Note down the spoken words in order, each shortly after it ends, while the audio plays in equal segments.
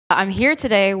I'm here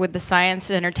today with the Science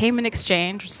and Entertainment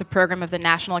Exchange, which is a program of the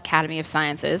National Academy of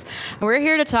Sciences. And we're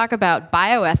here to talk about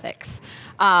bioethics.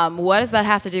 What does that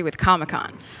have to do with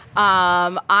Comic-Con?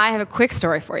 I have a quick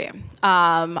story for you.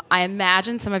 I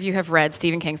imagine some of you have read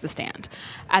Stephen King's The Stand.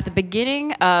 At the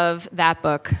beginning of that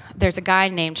book, there's a guy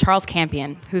named Charles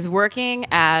Campion who's working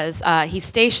as, he's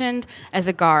stationed as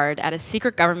a guard at a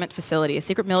secret government facility, a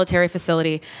secret military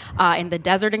facility in the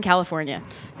desert in California,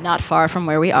 not far from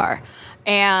where we are.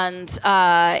 And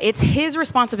it's his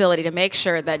responsibility to make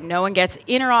sure that no one gets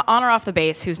in or on or off the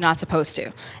base who's not supposed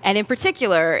to. And in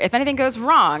particular, if anything goes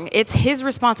wrong, it's his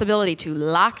responsibility to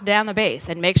lock down the base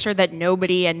and make sure that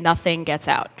nobody and nothing gets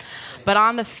out. But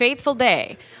on the fateful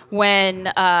day, when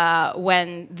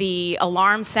the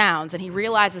alarm sounds and he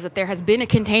realizes that there has been a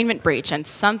containment breach and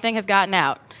something has gotten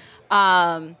out,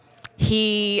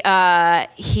 he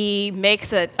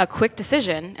makes a quick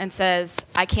decision and says,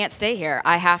 I can't stay here.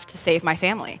 I have to save my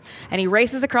family. And he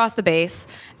races across the base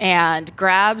and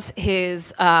grabs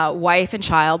his wife and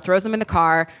child, throws them in the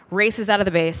car, races out of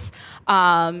the base,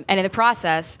 and in the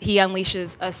process, he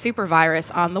unleashes a super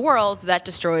virus on the world that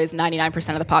destroys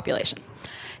 99% of the population.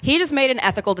 He just made an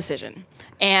ethical decision.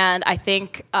 And I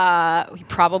think we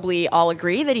probably all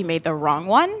agree that he made the wrong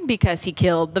one because he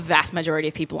killed the vast majority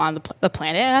of people on the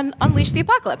planet and unleashed the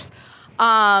apocalypse.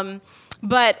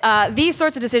 But these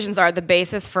sorts of decisions are the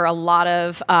basis for a lot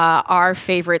of our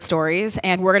favorite stories,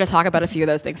 and we're going to talk about a few of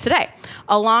those things today.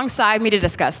 Alongside me to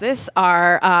discuss this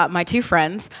are my two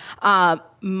friends,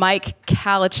 Mike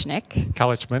Kalichman,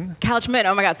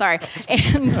 oh my God, sorry,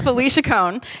 and Felicia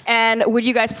Cohn. And would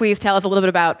you guys please tell us a little bit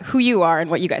about who you are and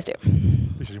what you guys do?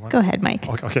 Go ahead, Mike.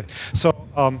 Okay. So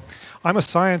I'm a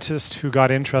scientist who got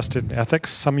interested in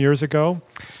ethics some years ago,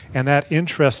 and that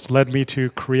interest led me to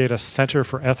create a Center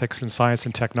for Ethics in Science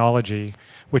and Technology,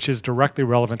 which is directly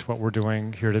relevant to what we're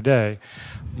doing here today.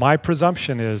 My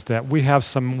presumption is that we have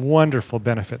some wonderful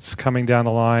benefits coming down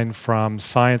the line from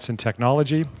science and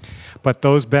technology, but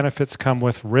those benefits come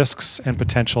with risks and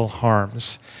potential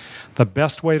harms. The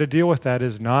best way to deal with that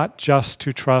is not just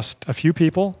to trust a few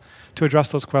people to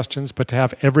address those questions, but to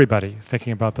have everybody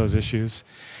thinking about those issues.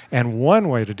 And one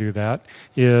way to do that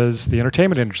is the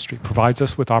entertainment industry provides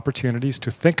us with opportunities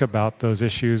to think about those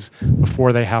issues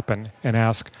before they happen and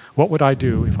ask, what would I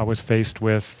do if I was faced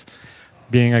with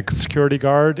being a security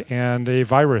guard and a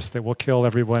virus that will kill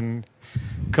everyone,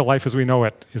 kill life as we know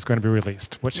it is going to be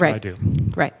released? What should I do?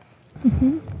 Right.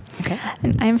 Mm-hmm. Okay.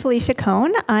 And I'm Felicia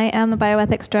Cohn. I am the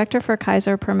bioethics director for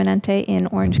Kaiser Permanente in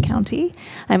Orange County.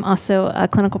 I'm also a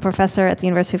clinical professor at the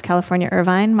University of California,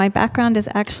 Irvine. My background is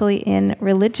actually in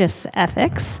religious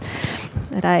ethics,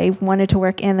 that I wanted to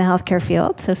work in the healthcare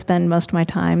field, so spend most of my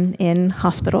time in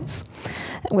hospitals,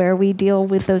 where we deal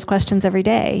with those questions every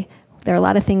day. There are a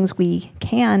lot of things we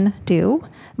can do.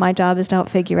 My job is to help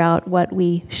figure out what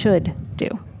we should do.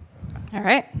 All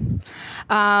right.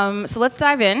 So let's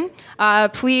dive in.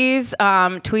 Please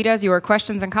tweet us your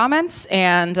questions and comments,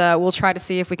 and we'll try to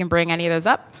see if we can bring any of those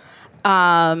up.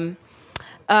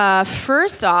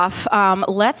 First off,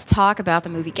 let's talk about the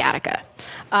movie Gattaca.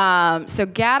 So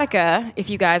Gattaca, if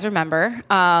you guys remember,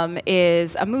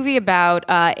 is a movie about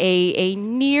a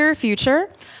near future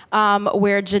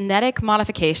where genetic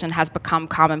modification has become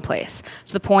commonplace,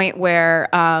 to the point where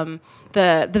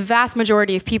the vast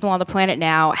majority of people on the planet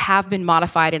now have been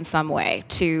modified in some way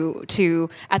to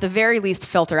at the very least,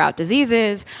 filter out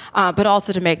diseases, but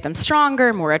also to make them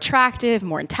stronger, more attractive,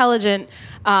 more intelligent.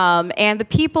 And the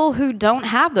people who don't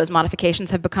have those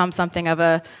modifications have become something of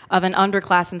an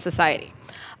underclass in society.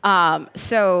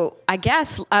 So I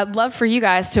guess I'd love for you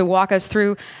guys to walk us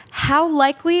through how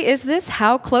likely is this?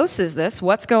 How close is this?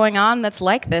 What's going on that's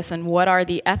like this? And what are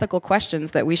the ethical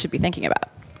questions that we should be thinking about?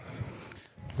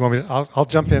 Well, I'll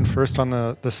jump in first on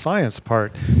the science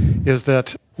part, is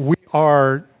that we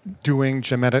are doing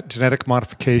genetic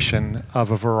modification of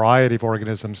a variety of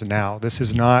organisms now. This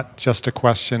is not just a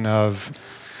question of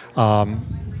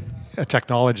a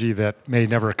technology that may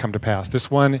never come to pass. This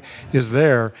one is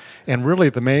there, and really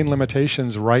the main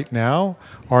limitations right now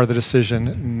are the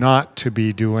decision not to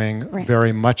be doing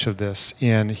very much of this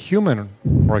in human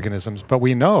organisms, but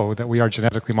we know that we are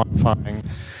genetically modifying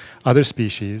other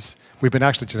species. We've been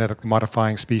actually genetically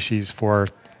modifying species for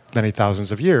many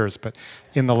thousands of years, but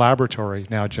in the laboratory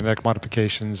now, genetic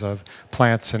modifications of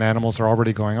plants and animals are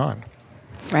already going on.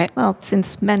 Right. Well,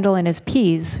 since Mendel and his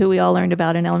peas, who we all learned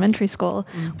about in elementary school,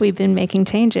 we've been making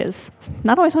changes.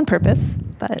 Not always on purpose,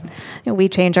 but we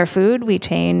change our food, we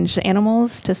change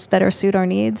animals to better suit our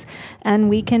needs, and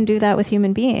we can do that with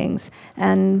human beings.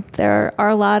 And there are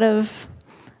a lot of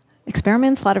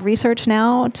experiments, a lot of research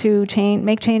now to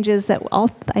make changes that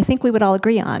I think we would all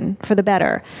agree on for the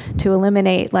better, to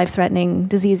eliminate life-threatening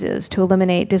diseases, to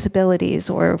eliminate disabilities,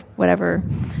 or whatever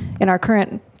in our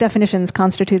current definitions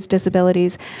constitutes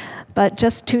disabilities. But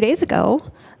just 2 days ago,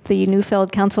 the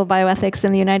Newfield Council of Bioethics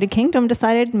in the United Kingdom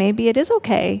decided maybe it is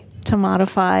okay to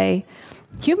modify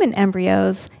human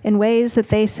embryos in ways that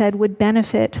they said would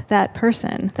benefit that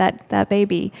person, that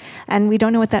baby. And we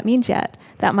don't know what that means yet.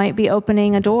 That might be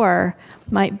opening a door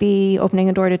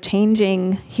to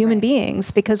changing human beings,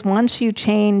 because once you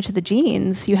change the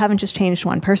genes, you haven't just changed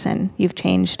one person, you've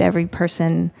changed every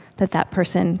person that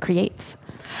person creates.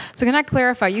 So can I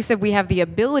clarify, you said we have the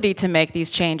ability to make these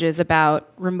changes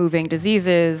about removing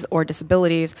diseases or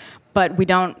disabilities, but we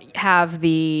don't have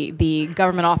the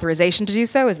government authorization to do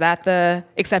so? Is that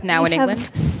except now in England? We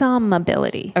have some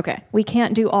ability. Okay. We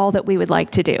can't do all that we would like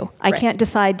to do. I can't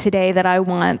decide today that I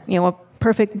want, a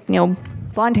perfect,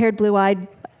 blonde-haired, blue-eyed,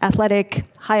 athletic,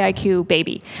 high IQ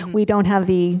baby. Mm-hmm. We don't have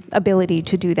the ability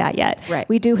to do that yet. Right.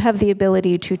 We do have the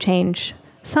ability to change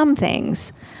some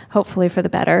things, hopefully for the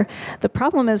better. The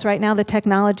problem is right now the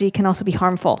technology can also be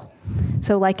harmful.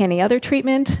 So like any other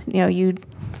treatment, you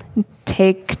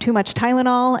take too much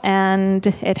Tylenol and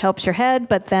it helps your head,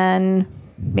 but then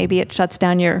maybe it shuts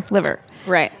down your liver.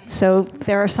 Right. So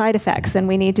there are side effects, and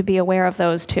we need to be aware of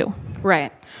those too.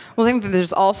 Right. Well, I think that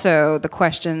there's also the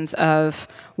questions of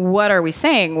what are we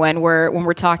saying when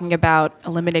we're talking about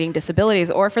eliminating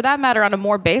disabilities, or for that matter, on a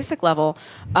more basic level.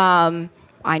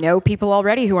 I know people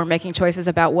already who are making choices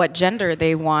about what gender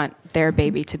they want their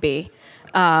baby to be.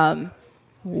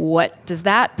 What does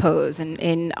that pose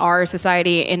in our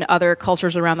society, in other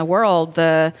cultures around the world?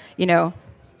 The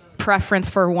preference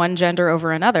for one gender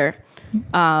over another.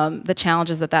 The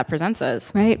challenges that presents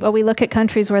us. Right. Well, we look at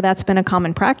countries where that's been a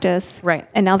common practice. Right.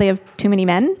 And now they have too many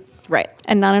men. Right.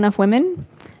 And not enough women.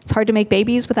 It's hard to make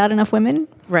babies without enough women.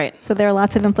 Right. So there are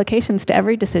lots of implications to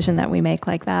every decision that we make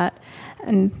like that.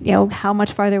 And, how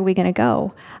much farther are we going to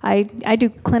go? I do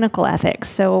clinical ethics,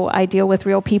 so I deal with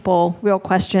real people, real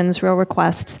questions, real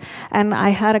requests. And I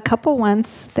had a couple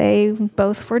once. They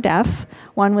both were deaf.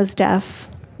 One was deaf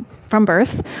from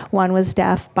birth. One was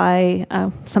deaf by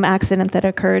some accident that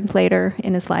occurred later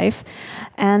in his life.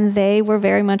 And they were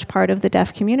very much part of the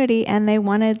deaf community, and they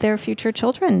wanted their future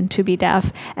children to be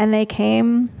deaf. And they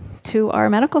came to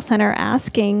our medical center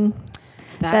asking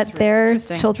that their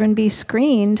children be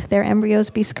screened, their embryos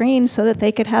be screened, so that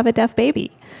they could have a deaf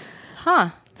baby.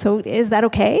 Huh. So is that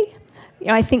okay?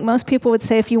 I think most people would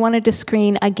say if you wanted to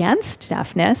screen against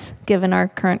deafness, given our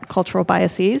current cultural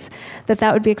biases,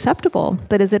 that would be acceptable.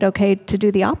 But is it okay to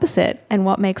do the opposite? And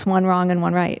what makes one wrong and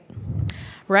one right?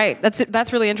 Right.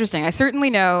 That's really interesting. I certainly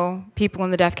know people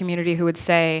in the deaf community who would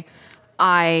say,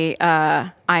 I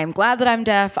am glad that I'm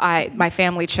deaf. My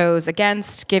family chose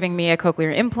against giving me a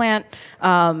cochlear implant.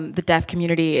 The deaf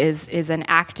community is an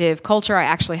active culture. I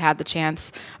actually had the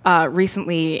chance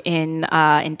recently in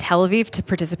Tel Aviv to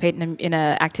participate in an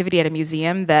activity at a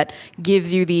museum that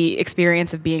gives you the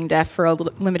experience of being deaf for a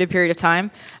limited period of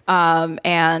time.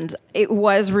 And it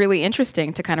was really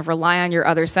interesting to kind of rely on your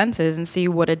other senses and see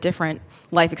what a different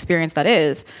life experience that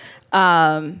is.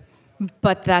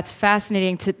 But that's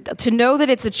fascinating to know that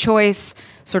it's a choice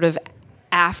sort of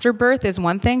after birth is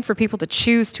one thing. For people to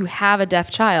choose to have a deaf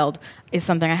child is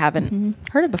something I haven't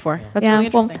heard of before. That's really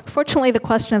interesting. Well, fortunately, the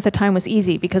question at the time was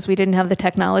easy because we didn't have the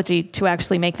technology to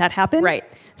actually make that happen. Right.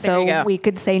 So we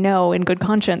could say no in good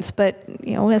conscience. But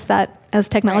as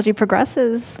technology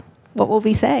progresses, what will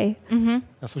we say? Mm-hmm.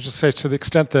 That's what you say. To the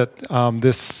extent that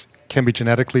this can be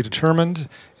genetically determined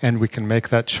and we can make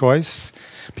that choice,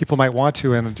 people might want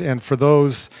to. And for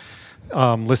those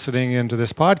listening into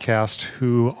this podcast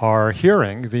who are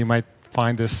hearing, they might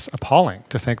find this appalling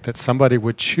to think that somebody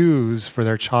would choose for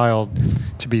their child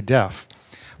to be deaf.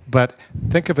 But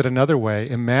think of it another way.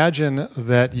 Imagine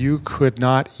that you could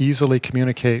not easily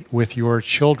communicate with your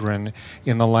children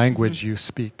in the language you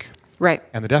speak. Right.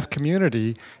 And the deaf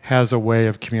community has a way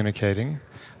of communicating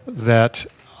that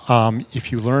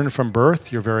if you learn from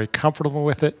birth, you're very comfortable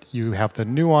with it, you have the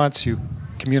nuance, you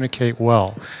communicate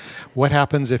well. What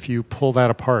happens if you pull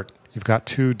that apart? You've got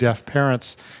two deaf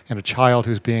parents and a child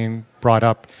who's being brought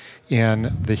up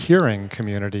in the hearing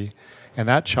community, and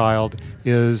that child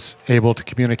is able to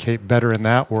communicate better in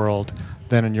that world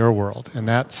than in your world. And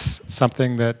that's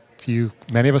something that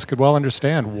many of us could well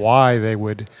understand why they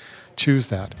would choose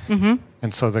that. Mm-hmm.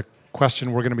 And so the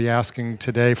question we're going to be asking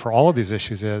today for all of these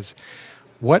issues is,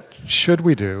 what should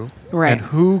we do, right, and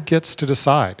who gets to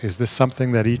decide? Is this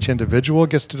something that each individual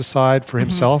gets to decide for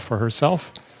himself or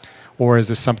herself? Or is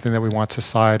this something that we want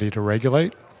society to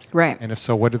regulate? Right. And if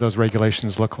so, what do those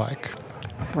regulations look like?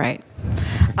 Right.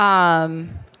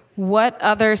 What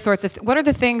other sorts of, what are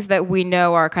the things that we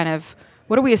know are kind of,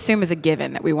 what do we assume is a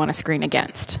given that we want to screen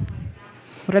against?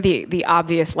 What are the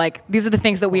obvious, like, these are the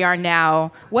things that we are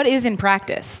now, what is in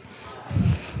practice?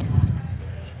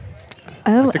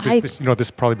 I think this, you know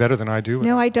this probably better than I do.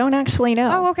 No, I don't actually know.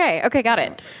 Oh, okay. Okay, got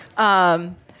it.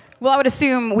 Well, I would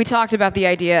assume we talked about the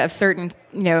idea of certain,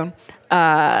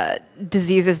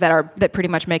 diseases that pretty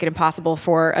much make it impossible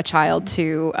for a child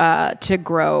to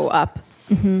grow up.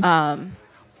 Mm-hmm.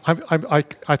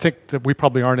 I think that we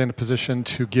probably aren't in a position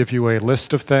to give you a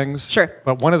list of things. Sure.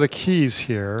 But one of the keys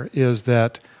here is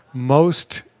that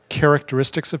most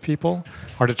characteristics of people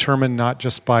are determined not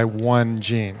just by one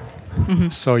gene. Mm-hmm.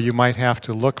 So you might have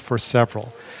to look for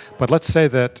several. But let's say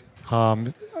that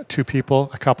a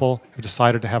couple have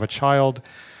decided to have a child.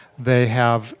 They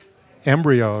have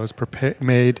embryos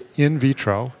made in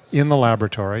vitro in the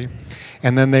laboratory,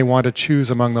 and then they want to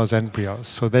choose among those embryos.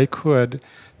 So they could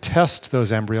test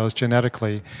those embryos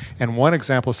genetically. And one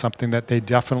example of something that they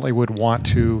definitely would want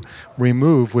to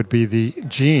remove would be the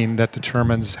gene that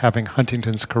determines having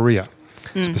Huntington's chorea.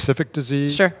 Specific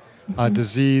disease. Sure.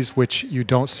 Disease which you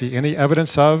don't see any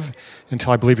evidence of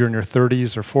until I believe you're in your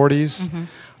 30s or 40s.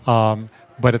 Mm-hmm.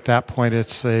 But at that point,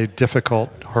 it's a difficult,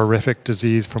 horrific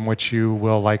disease from which you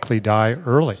will likely die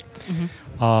early.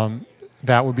 Mm-hmm.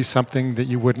 That would be something that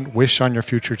you wouldn't wish on your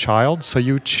future child, so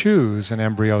you choose an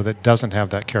embryo that doesn't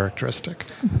have that characteristic.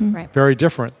 Mm-hmm. Right. Very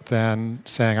different than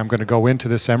saying, I'm going to go into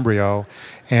this embryo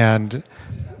and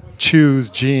choose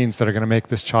genes that are going to make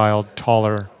this child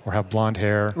taller or have blonde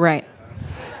hair. Right.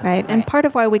 Right. And part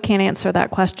of why we can't answer that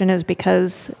question is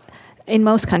because in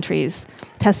most countries,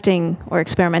 testing or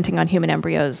experimenting on human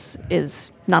embryos is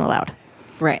not allowed.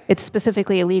 Right. It's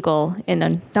specifically illegal in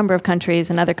a number of countries,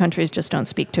 and other countries just don't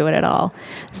speak to it at all.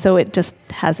 So it just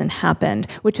hasn't happened,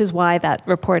 which is why that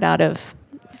report out of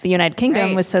the United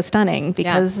Kingdom was so stunning,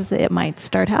 because it might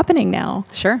start happening now.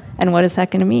 Sure. And what is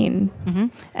that going to mean? Mm-hmm.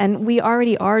 And we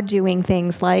already are doing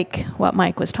things like what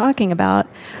Mike was talking about.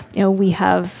 We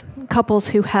have couples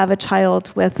who have a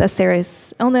child with a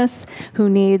serious illness who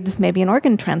needs maybe an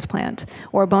organ transplant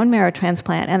or a bone marrow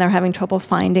transplant, and they're having trouble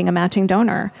finding a matching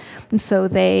donor. And so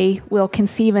they will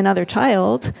conceive another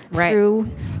child through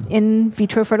in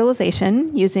vitro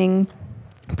fertilization using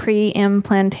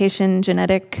pre-implantation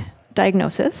genetic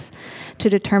diagnosis to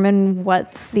determine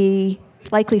what the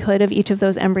likelihood of each of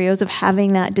those embryos of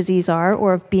having that disease are,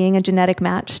 or of being a genetic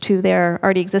match to their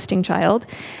already existing child.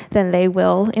 Then they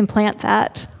will implant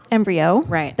that embryo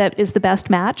that is the best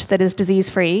match, that is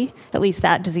disease-free, at least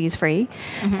that disease-free,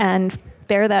 and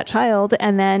bear that child,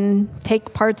 and then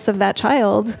take parts of that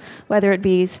child, whether it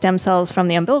be stem cells from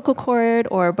the umbilical cord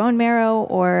or bone marrow,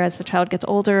 or as the child gets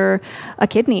older, a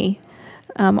kidney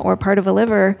or part of a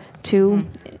liver, to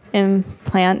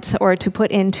implant or to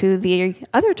put into the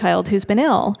other child who's been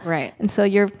ill. Right. And so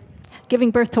you're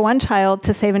giving birth to one child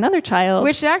to save another child.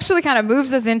 Which actually kind of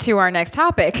moves us into our next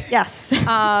topic. Yes.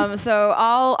 So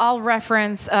I'll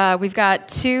reference, we've got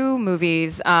two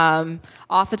movies,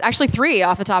 actually three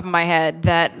off the top of my head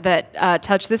that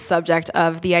touch this subject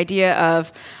of the idea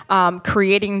of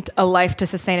creating a life to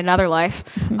sustain another life.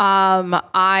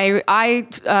 I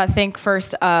think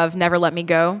first of Never Let Me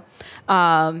Go.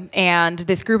 And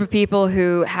this group of people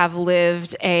who have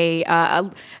lived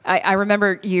I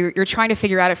remember you're trying to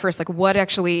figure out at first, like, what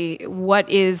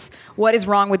is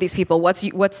wrong with these people?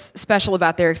 What's special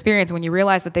about their experience, when you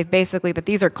realize that that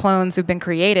these are clones who've been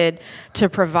created to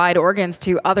provide organs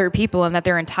to other people, and that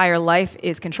their entire life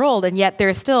is controlled, and yet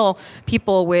there's still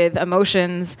people with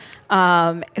emotions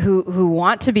who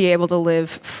want to be able to live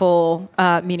full,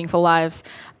 meaningful lives.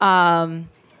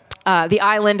 The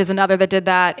Island is another that did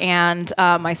that, and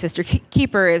My Sister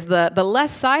Keeper is the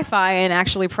less sci-fi, and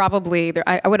actually probably,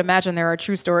 I would imagine there are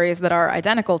true stories that are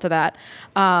identical to that.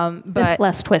 But with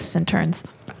less twists and turns.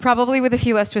 Probably with a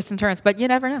few less twists and turns, but you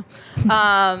never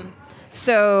know.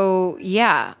 So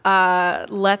yeah,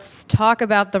 let's talk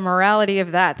about the morality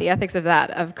of that, the ethics of that,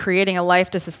 of creating a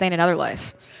life to sustain another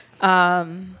life.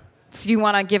 So do you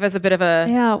want to give us a bit of a...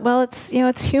 Yeah, well,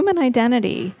 it's human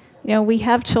identity. We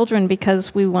have children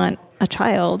because we want a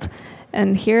child,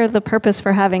 and here the purpose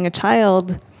for having a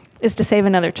child is to save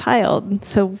another child.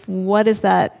 So what is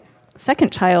that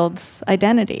second child's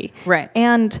identity? Right.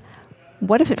 And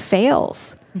what if it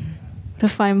fails? What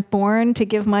if I'm born to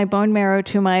give my bone marrow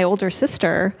to my older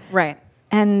sister, right,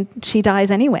 and she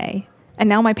dies anyway, and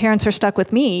now my parents are stuck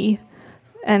with me,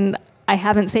 and I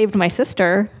haven't saved my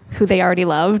sister, who they already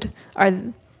loved?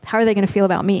 How are they going to feel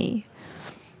about me?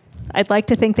 I'd like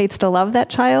to think they'd still love that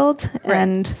child. Right.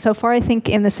 And so far, I think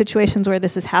in the situations where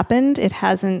this has happened, it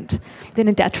hasn't been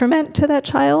a detriment to that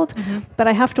child. But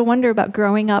I have to wonder about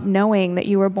growing up knowing that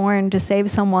you were born to save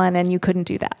someone and you couldn't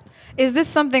do that. Is this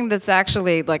something that's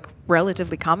actually like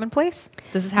relatively commonplace?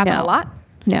 Does this happen a lot?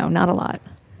 No, not a lot.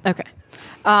 Okay.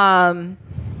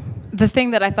 The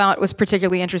thing that I thought was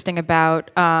particularly interesting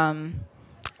about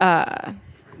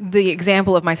the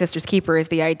example of My Sister's Keeper is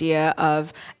the idea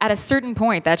of, at a certain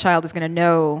point, that child is going to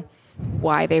know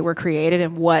why they were created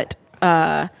and what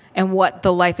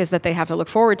the life is that they have to look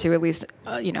forward to, at least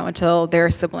until their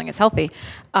sibling is healthy.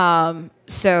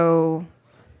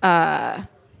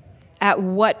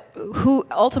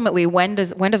 Ultimately, when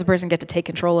does a person get to take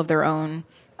control of their own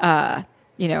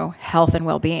health and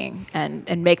well-being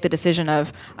and make the decision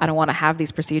of, I don't want to have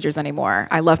these procedures anymore.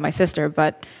 I love my sister,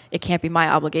 but it can't be my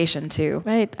obligation to.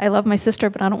 Right. I love my sister,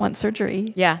 but I don't want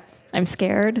surgery. Yeah. I'm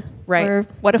scared. Right. Or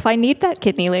what if I need that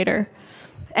kidney later?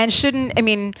 And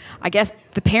I guess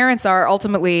the parents are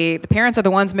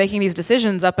the ones making these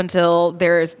decisions up until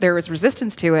there is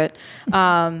resistance to it.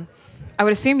 I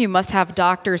would assume you must have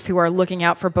doctors who are looking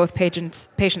out for both patients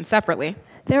separately.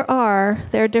 There are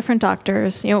different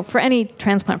doctors. For any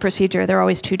transplant procedure, there are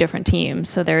always two different teams,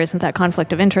 so there isn't that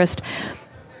conflict of interest.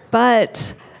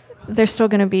 But there's still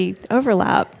going to be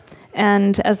overlap.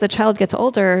 And as the child gets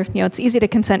older, it's easy to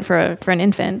consent for an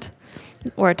infant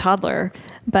or a toddler.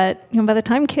 But by the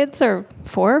time kids are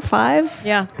 4 or 5,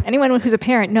 anyone who's a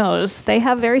parent knows they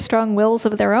have very strong wills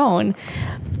of their own.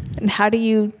 And how do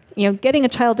you getting a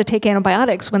child to take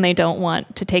antibiotics when they don't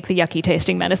want to take the yucky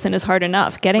tasting medicine is hard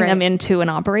enough. Getting them into an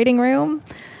operating room,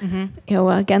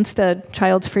 against a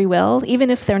child's free will,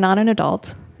 even if they're not an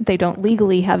adult, they don't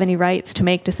legally have any rights to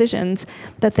make decisions,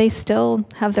 but they still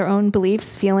have their own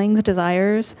beliefs, feelings,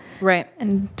 desires. Right.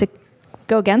 And to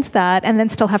go against that and then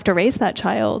still have to raise that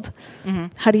child,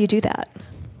 how do you do that?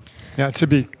 Yeah, to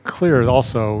be clear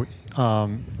also,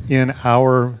 in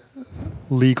our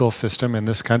legal system in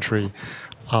this country,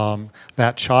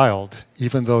 that child,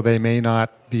 even though they may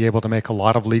not be able to make a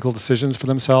lot of legal decisions for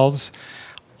themselves,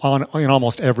 in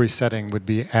almost every setting would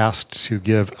be asked to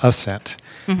give assent.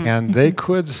 And they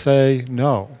could say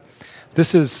no.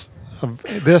 This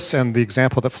and the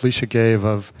example that Felicia gave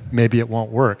of maybe it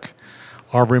won't work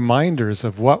are reminders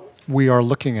of what we are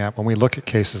looking at when we look at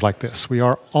cases like this. We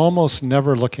are almost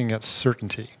never looking at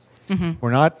certainty.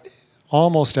 We're not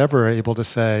almost ever able to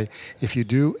say, if you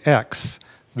do X,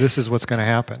 this is what's going to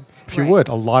happen. If you would,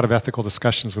 a lot of ethical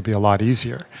discussions would be a lot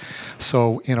easier.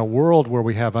 So in a world where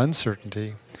we have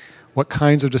uncertainty, what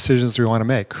kinds of decisions do we want to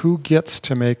make? Who gets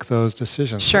to make those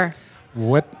decisions? Sure.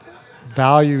 What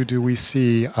value do we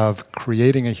see of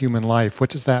creating a human life? What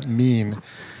does that mean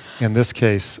in this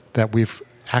case, that we've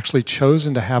actually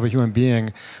chosen to have a human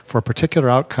being for a particular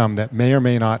outcome that may or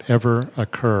may not ever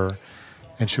occur?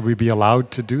 And should we be allowed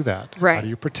to do that? Right. How do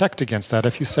you protect against that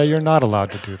if you say you're not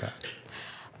allowed to do that?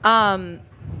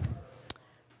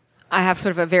 I have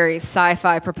sort of a very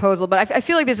sci-fi proposal, but I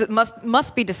feel like this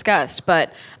must be discussed.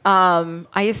 But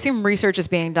I assume research is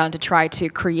being done to try to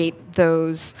create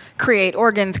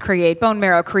organs, create bone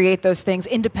marrow, create those things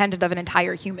independent of an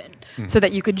entire human, so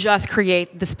that you could just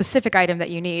create the specific item that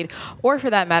you need, or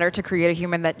for that matter, to create a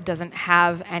human that doesn't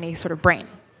have any sort of brain.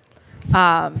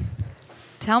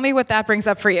 Tell me what that brings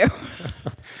up for you.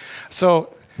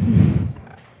 So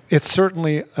it's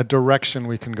certainly a direction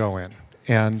we can go in,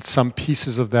 and some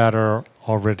pieces of that are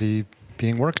already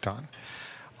being worked on.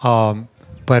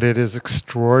 But it is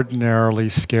extraordinarily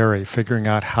scary figuring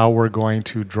out how we're going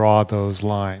to draw those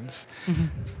lines.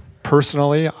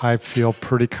 Personally, I feel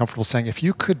pretty comfortable saying if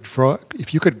you could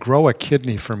grow a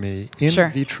kidney for me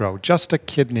in vitro, just a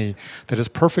kidney that is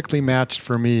perfectly matched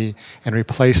for me and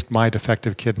replaced my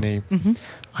defective kidney,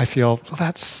 I feel, well,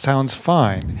 that sounds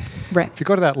fine. Right. If you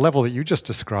go to that level that you just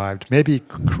described, maybe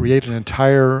create an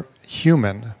entire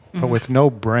human, but with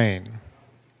no brain.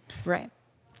 Right.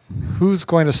 Who's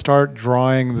going to start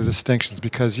drawing the distinctions?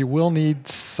 Because you will need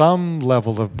some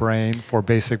level of brain for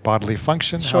basic bodily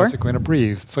function. How is it going to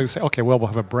breathe? So you say, okay, well, we'll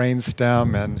have a brain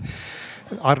stem and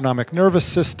autonomic nervous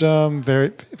system,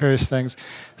 various things.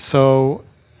 So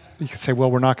you could say,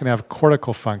 well, we're not going to have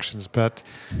cortical functions, but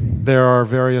there are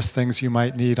various things you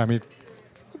might need. I mean,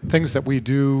 things that we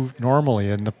do normally,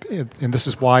 and this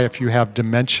is why if you have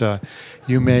dementia,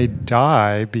 you may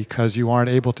die because you aren't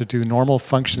able to do normal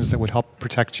functions that would help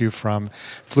protect you from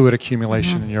fluid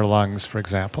accumulation in your lungs, for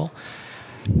example.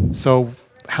 So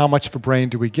how much of a brain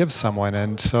do we give someone?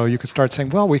 And so you could start saying,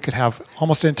 well, we could have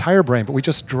almost an entire brain, but we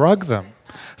just drug them.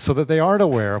 so that they aren't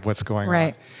aware of what's going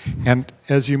Right. on. And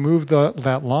as you move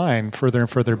that line further and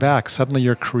further back, suddenly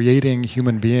you're creating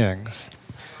human beings,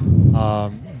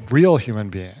 real human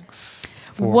beings.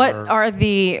 What are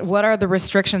the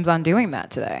restrictions on doing that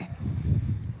today?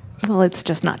 Well, it's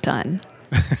just not done.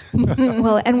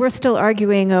 Well, and we're still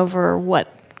arguing over what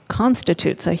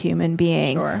constitutes a human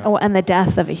being. Sure. Oh, and the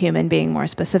death of a human being more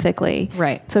specifically.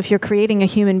 Right. So if you're creating a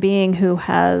human being who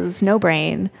has no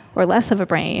brain or less of a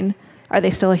brain, are they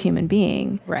still a human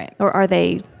being? Right. Or are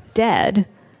they dead?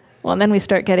 Well, and then we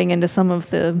start getting into some of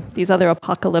these other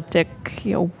apocalyptic,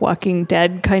 Walking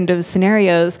Dead kind of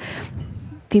scenarios.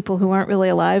 People who aren't really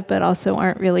alive but also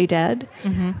aren't really dead.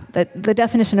 Mm-hmm. The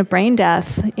definition of brain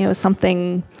death, is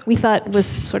something we thought was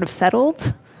sort of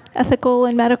settled, ethical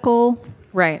and medical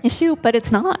issue, but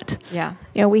it's not. Yeah.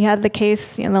 We had the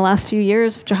case in the last few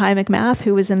years of Jahai McMath,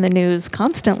 who was in the news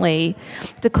constantly,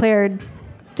 declared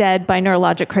dead by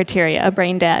neurologic criteria,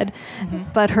 brain dead. Mm-hmm.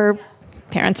 But her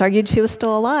parents argued she was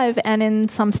still alive, and in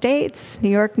some states, New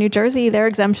York, New Jersey, there are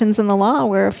exemptions in the law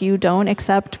where if you don't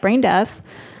accept brain death,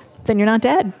 then you're not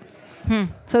dead.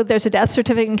 So there's a death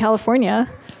certificate in California,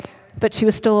 but she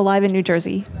was still alive in New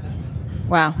Jersey.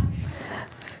 Wow.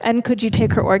 And could you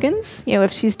take her organs?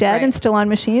 If she's dead and still on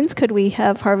machines, could we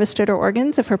have harvested her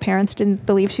organs if her parents didn't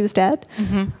believe she was dead?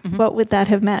 Mm-hmm, mm-hmm. What would that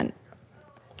have meant?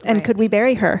 And could we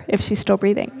bury her if she's still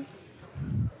breathing?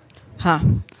 Huh.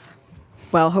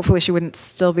 Well, hopefully she wouldn't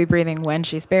still be breathing when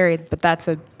she's buried, but that's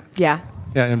yeah.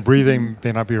 Yeah, and breathing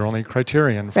may not be your only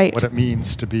criterion for what it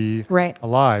means to be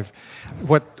alive.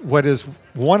 What is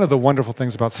one of the wonderful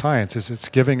things about science is it's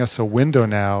giving us a window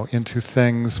now into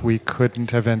things we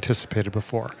couldn't have anticipated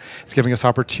before. It's giving us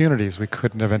opportunities we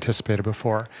couldn't have anticipated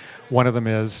before. One of them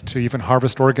is to even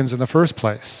harvest organs in the first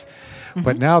place. Mm-hmm.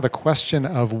 But now the question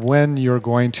of when you're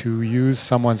going to use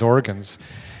someone's organs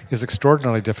is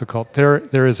extraordinarily difficult.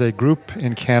 There is a group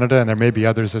in Canada, and there may be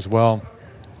others as well,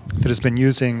 that has been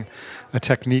using a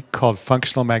technique called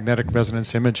functional magnetic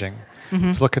resonance imaging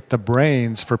to look at the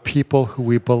brains for people who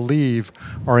we believe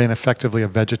are in effectively a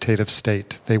vegetative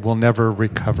state. They will never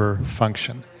recover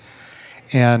function.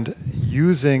 And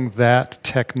using that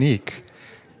technique,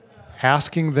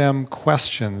 asking them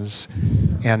questions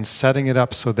and setting it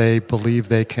up so they believe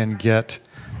they can get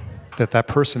that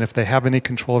person, if they have any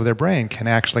control of their brain, can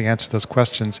actually answer those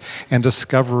questions, and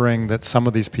discovering that some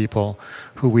of these people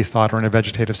who we thought are in a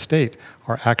vegetative state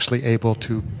are actually able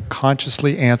to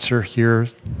consciously hear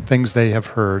things they have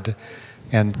heard,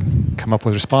 and come up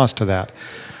with a response to that.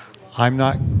 I'm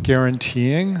not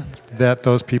guaranteeing that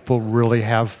those people really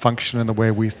have function in the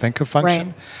way we think of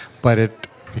function, but it,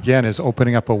 again, is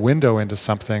opening up a window into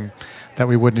something that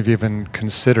we wouldn't have even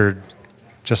considered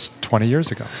just 20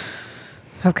 years ago.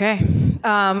 Okay.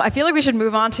 I feel like we should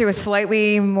move on to a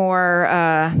slightly more,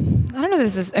 I don't know,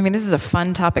 this is a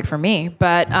fun topic for me,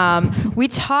 but we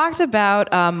talked about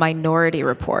a Minority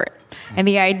Report and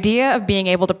the idea of being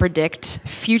able to predict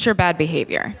future bad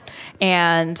behavior.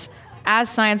 And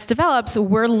as science develops,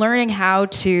 we're learning how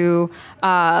to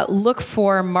look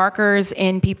for markers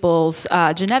in people's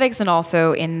genetics and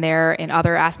also in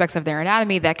other aspects of their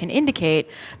anatomy that can indicate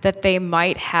that they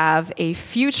might have a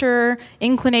future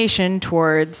inclination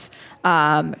towards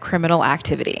criminal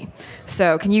activity.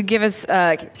 So, can you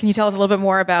tell us a little bit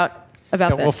more about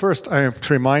this? Well, first, I have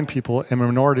to remind people, in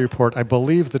Minority Report, I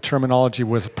believe the terminology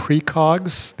was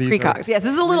precogs. Precogs, yes.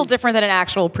 This is a little different than an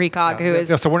actual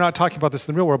precog so we're not talking about this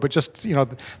in the real world, but just,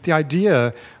 the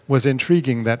idea was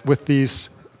intriguing that with these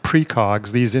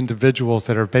precogs, these individuals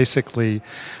that are basically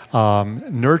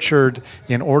nurtured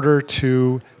in order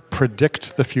to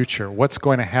predict the future, what's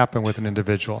going to happen with an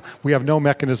individual. We have no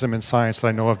mechanism in science that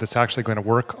I know of that's actually going to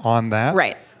work on that.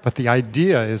 Right. But the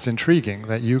idea is intriguing,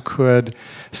 that you could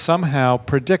somehow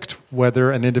predict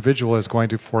whether an individual is going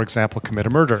to, for example, commit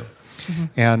a murder. Mm-hmm.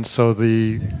 And so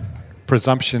the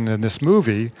presumption in this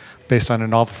movie, based on a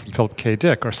novel from Philip K.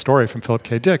 Dick, or a story from Philip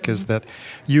K. Dick, is that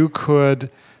you could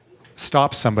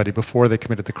stop somebody before they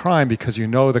committed the crime because you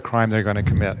know the crime they're going to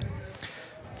commit.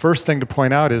 First thing to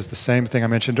point out is the same thing I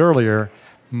mentioned earlier.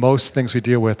 Most things we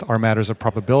deal with are matters of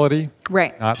probability,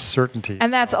 not certainty.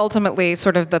 And that's ultimately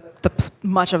sort of the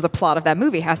much of the plot of that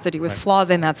movie has to do with flaws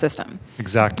in that system.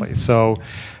 Exactly. So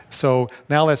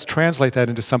now let's translate that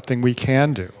into something we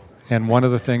can do. And one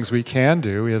of the things we can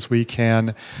do is we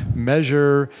can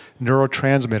measure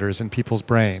neurotransmitters in people's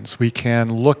brains. We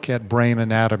can look at brain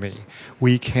anatomy.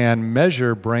 We can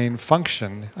measure brain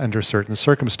function under certain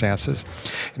circumstances.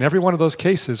 In every one of those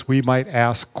cases, we might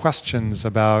ask questions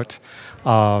about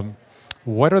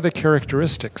what are the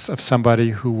characteristics of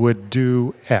somebody who would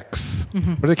do X?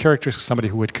 Mm-hmm. What are the characteristics of somebody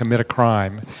who would commit a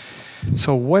crime?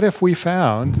 So what if we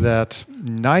found that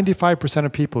 95%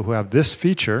 of people who have this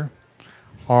feature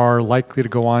are likely to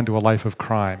go on to a life of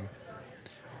crime?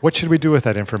 What should we do with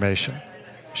that information?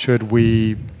 Should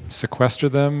we sequester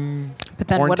them? But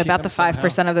then what about the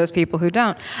 5% of those people who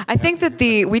don't? I think that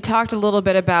we talked a little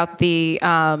bit about the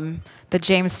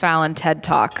James Fallon TED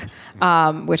Talk,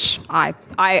 which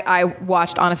I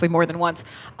watched honestly more than once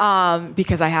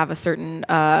because I have a certain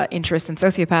interest in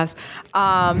sociopaths.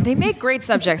 They make great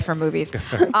subjects for movies.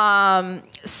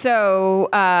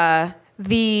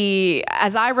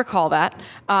 As I recall that,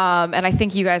 and I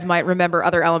think you guys might remember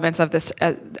other elements of this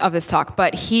talk,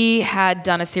 but he had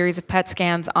done a series of PET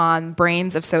scans on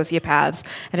brains of sociopaths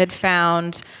and had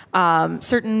found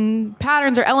certain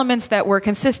patterns or elements that were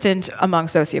consistent among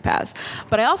sociopaths.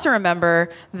 But I also remember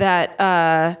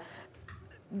that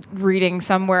reading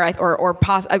somewhere, I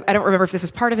don't remember if this was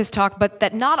part of his talk, but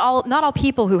that not all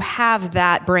people who have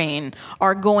that brain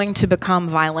are going to become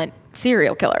violent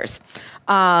serial killers.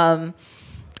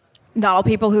 Not all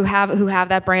people who have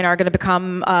that brain are going to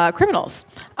become criminals.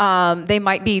 They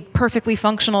might be perfectly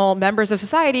functional members of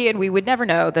society, and we would never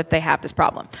know that they have this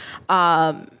problem.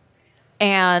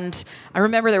 And I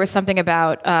remember there was something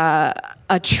about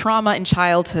a trauma in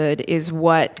childhood is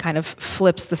what kind of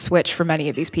flips the switch for many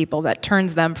of these people that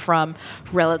turns them from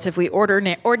relatively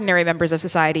ordinary members of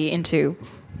society into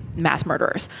mass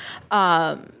murderers.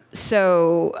 But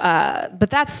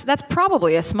that's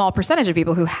probably a small percentage of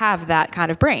people who have that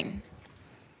kind of brain.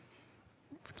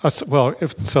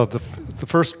 The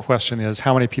first question is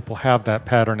how many people have that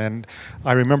pattern, and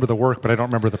I remember the work, but I don't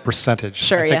remember the percentage.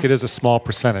 Sure, I think it is a small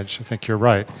percentage. I think you're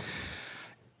right.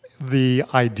 The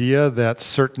idea that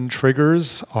certain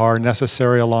triggers are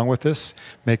necessary along with this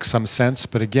makes some sense,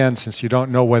 but again, since you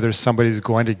don't know whether somebody's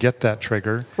going to get that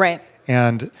trigger, right?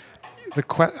 And a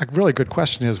really good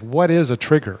question is, what is a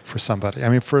trigger for somebody? I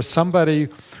mean, for somebody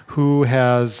who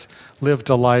has lived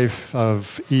a life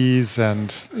of ease and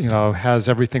has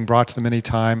everything brought to them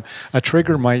anytime, a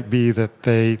trigger might be that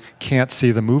they can't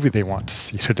see the movie they want to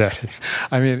see today.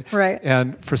 I mean, right.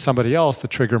 And for somebody else, the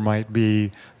trigger might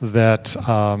be that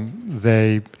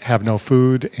they have no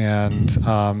food and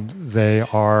they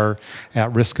are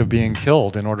at risk of being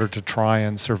killed in order to try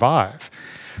and survive.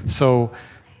 So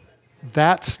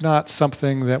that's not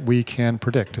something that we can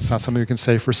predict. It's not something we can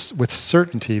say with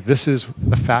certainty. This is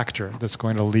a factor that's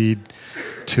going to lead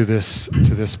to this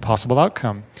possible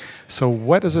outcome. So,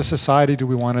 what as a society do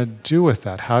we want to do with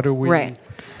that? How do we? Right.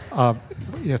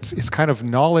 It's kind of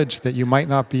knowledge that you might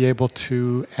not be able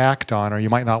to act on, or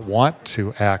you might not want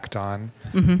to act on.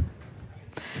 Mm-hmm.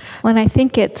 Well, and I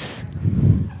think it's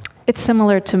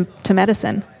similar to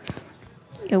medicine.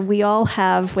 We all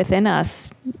have within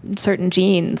us certain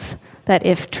genes that,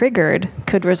 if triggered,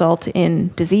 could result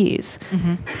in disease.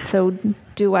 Mm-hmm. So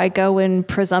do I go and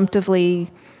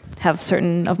presumptively have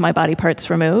certain of my body parts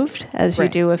removed, as you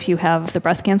do if you have the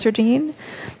breast cancer gene?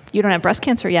 You don't have breast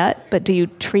cancer yet, but do you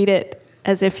treat it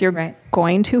as if you're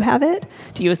going to have it?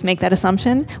 Do you just make that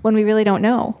assumption when we really don't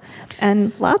know?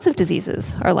 And lots of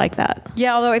diseases are like that.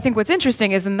 Yeah, although I think what's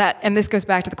interesting is and this goes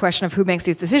back to the question of who makes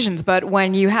these decisions, but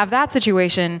when you have that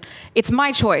situation, it's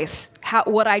my choice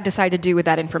what I decide to do with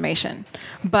that information.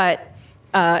 But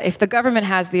if the government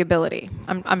has the ability,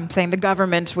 I'm saying the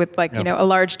government with a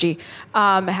large G,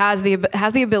 has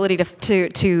the ability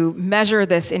to measure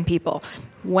this in people.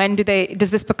 When does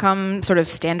this become sort of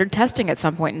standard testing at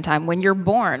some point in time? When you're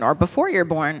born or before you're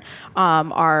born,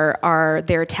 are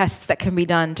there tests that can be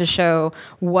done to show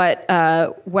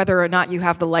whether or not you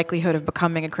have the likelihood of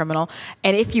becoming a criminal?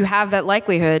 And if you have that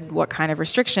likelihood, what kind of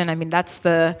restriction? I mean, that's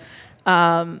what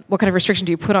kind of restriction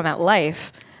do you put on that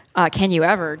life? Can you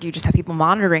ever? Do you just have people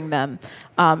monitoring them?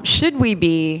 Should we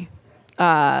be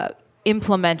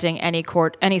implementing any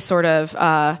sort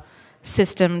of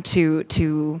system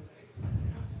to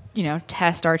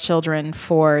test our children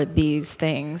for these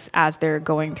things as they're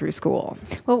going through school?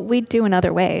 Well, we do in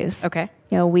other ways. Okay.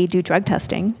 We do drug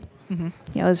testing.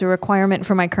 Mm-hmm. As a requirement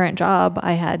for my current job,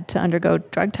 I had to undergo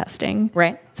drug testing.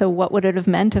 Right. So what would it have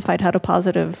meant if I'd had a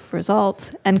positive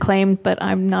result and claimed, but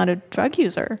I'm not a drug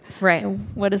user? Right.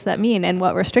 What does that mean? And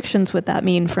what restrictions would that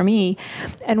mean for me?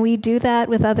 And we do that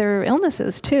with other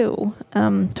illnesses too.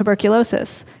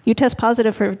 Tuberculosis. You test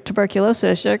positive for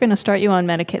tuberculosis, they're going to start you on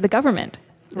medication. The government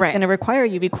is going to require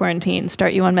you be quarantined,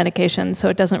 start you on medication so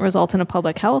it doesn't result in a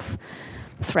public health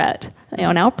threat,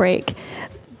 an outbreak.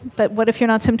 But what if you're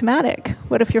not symptomatic?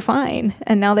 What if you're fine?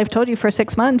 And now they've told you for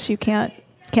 6 months you can't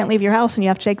leave your house and you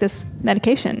have to take this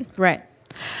medication. Right.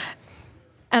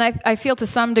 And I feel to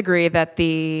some degree that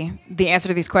the answer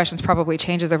to these questions probably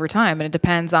changes over time, and it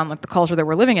depends on the culture that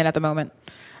we're living in at the moment.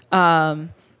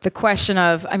 the question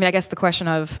of, I guess the question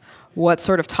of what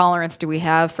sort of tolerance do we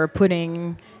have for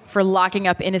locking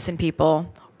up innocent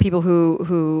people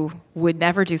who would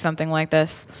never do something like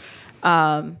this,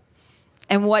 and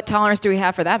what tolerance do we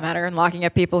have for that matter in locking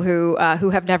up people who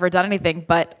have never done anything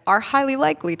but are highly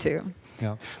likely to?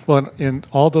 Yeah. Well, in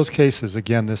all those cases,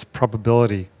 again, this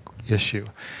probability issue.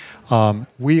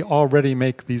 We already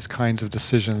make these kinds of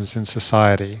decisions in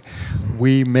society.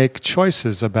 We make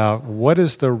choices about what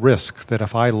is the risk that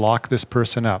if I lock this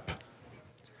person up,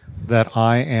 that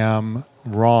I am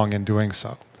wrong in doing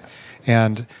so.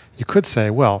 And you could say,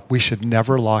 well, we should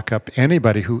never lock up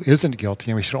anybody who isn't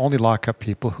guilty, and we should only lock up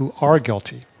people who are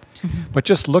guilty. Mm-hmm. But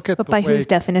just look at by whose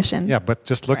definition? Yeah, but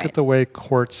just look at the way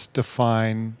courts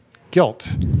define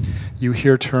guilt. You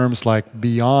hear terms like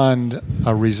beyond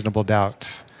a reasonable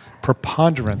doubt,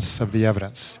 preponderance of the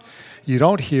evidence. You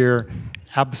don't hear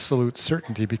absolute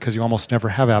certainty because you almost never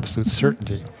have absolute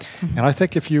certainty. Mm-hmm. And I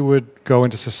think if you would go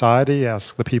into society,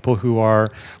 ask the people who are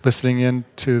listening in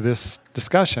to this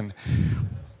discussion,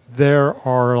 there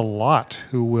are a lot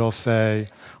who will say,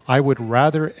 I would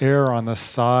rather err on the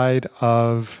side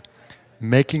of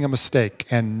making a mistake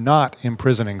and not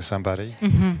imprisoning somebody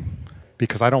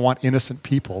because I don't want innocent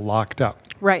people locked up.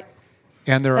 Right.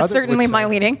 And there are that's others certainly say, my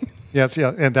leaning. Yes,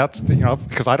 yeah, and that's,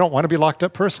 because I don't want to be locked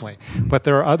up personally. But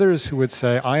there are others who would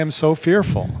say, I am so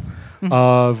fearful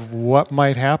of what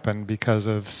might happen because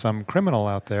of some criminal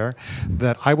out there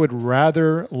that I would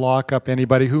rather lock up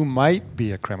anybody who might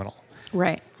be a criminal.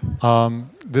 Right.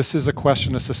 This is a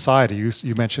question of society.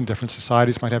 You mentioned different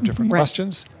societies might have different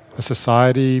questions. A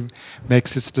society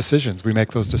makes its decisions. We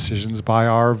make those decisions by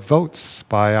our votes,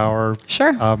 by our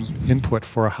input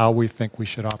for how we think we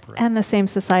should operate. And the same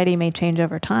society may change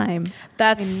over time.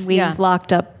 We've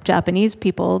locked up Japanese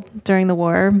people during the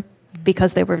war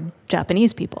because they were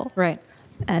Japanese people. Right.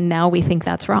 And now we think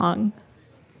that's wrong.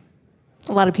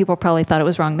 A lot of people probably thought it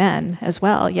was wrong then as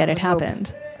well, yet it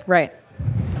happened. Right.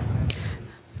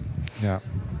 Yeah.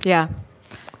 Yeah.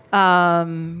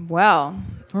 Well,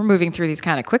 we're moving through these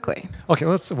kind of quickly. Okay,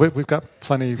 we've got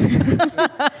plenty.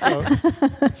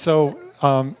 So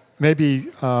maybe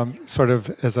sort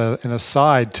of as an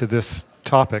aside to this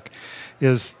topic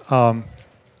is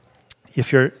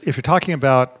if you're talking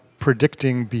about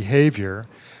predicting behavior,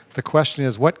 the question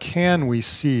is what can we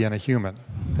see in a human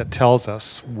that tells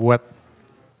us what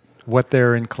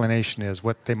their inclination is,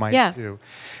 what they might do,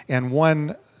 and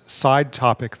one side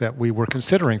topic that we were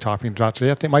considering talking about today,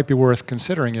 I think might be worth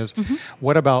considering is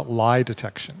what about lie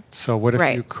detection? So what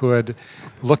if you could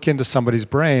look into somebody's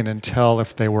brain and tell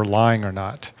if they were lying or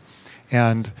not?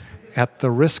 And at the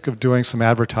risk of doing some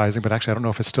advertising, but actually I don't know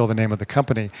if it's still the name of the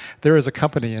company, there is a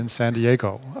company in San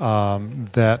Diego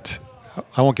that,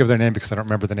 I won't give their name because I don't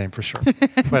remember the name for sure,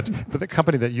 but the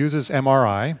company that uses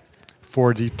MRI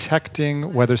for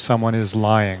detecting whether someone is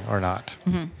lying or not.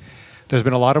 There's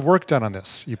been a lot of work done on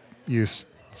this. You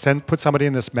put somebody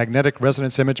in this magnetic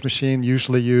resonance image machine,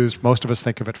 usually used, most of us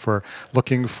think of it for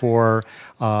looking for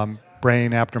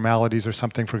brain abnormalities or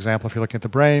something, for example, if you're looking at the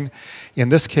brain. In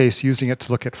this case, using it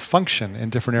to look at function in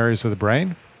different areas of the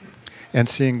brain and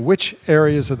seeing which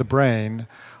areas of the brain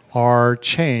are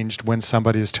changed when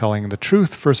somebody is telling the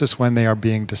truth versus when they are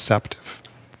being deceptive.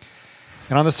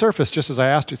 And on the surface, just as I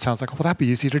asked you, it sounds like, well, that'd be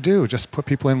easy to do. Just put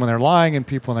people in when they're lying and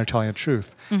people when they're telling the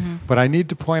truth. But I need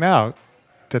to point out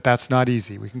that that's not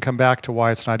easy. We can come back to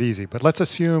why it's not easy. But let's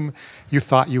assume you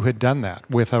thought you had done that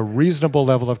with a reasonable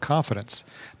level of confidence.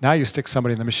 Now you stick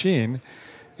somebody in the machine,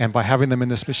 and by having them in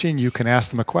this machine, you can ask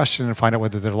them a question and find out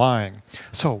whether they're lying.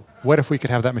 So what if we could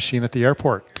have that machine at the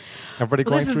airport? Everybody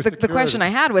going through security. The question I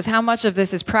had was how much of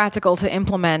this is practical to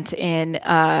implement in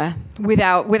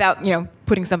without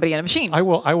putting somebody in a machine. I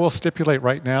will stipulate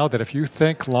right now that if you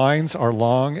think lines are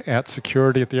long at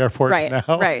security at the airports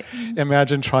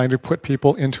imagine trying to put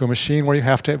people into a machine where you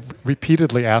have to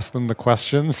repeatedly ask them the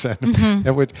questions, and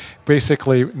it would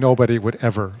basically nobody would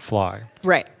ever fly.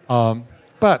 Right.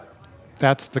 But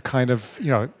that's the kind of,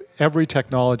 every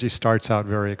technology starts out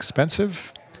very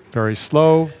expensive, very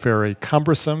slow, very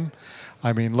cumbersome.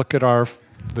 I mean, look at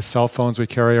the cell phones we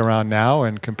carry around now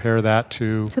and compare that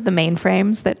to the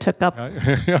mainframes that took up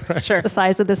the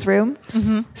size of this room.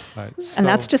 Right. And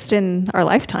that's just in our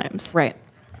lifetimes. Right.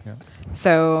 Yeah.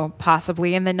 So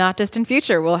possibly in the not distant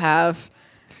future, we'll have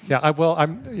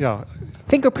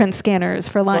fingerprint scanners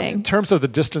for lying. So in terms of the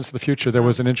distance of the future, there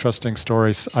was an interesting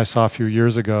story I saw a few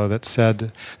years ago that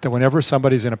said that whenever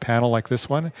somebody's in a panel like this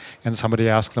one and somebody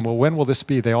asks them, well, when will this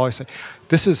be? They always say,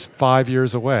 this is 5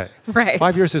 years away. Right.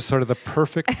 5 years is sort of the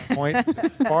perfect point,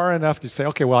 far enough to say,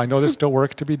 okay, well, I know there's still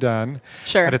work to be done.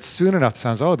 Sure. But it's soon enough. It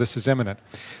sounds, this is imminent.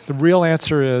 The real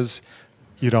answer is,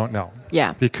 you don't know.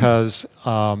 Yeah. Because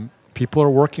people are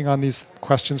working on these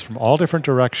questions from all different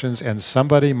directions, and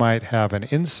somebody might have an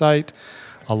insight,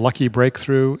 a lucky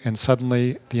breakthrough, and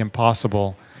suddenly the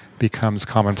impossible becomes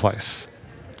commonplace.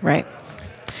 Right.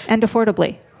 And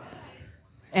affordably.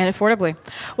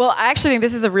 Well, I actually think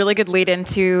this is a really good lead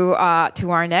into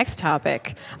to our next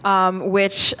topic,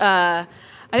 which I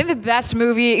think the best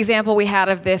movie example we had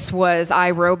of this was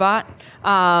iRobot.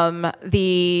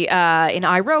 In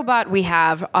iRobot, we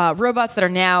have robots that are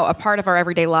now a part of our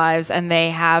everyday lives, and they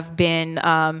have been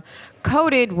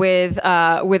coded with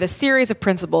a series of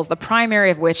principles, the primary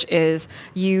of which is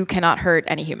you cannot hurt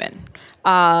any human.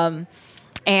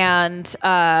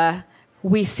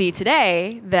 We see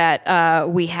today that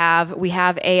we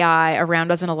have AI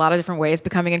around us in a lot of different ways,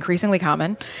 becoming increasingly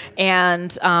common,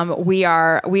 and we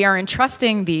are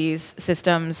entrusting these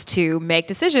systems to make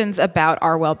decisions about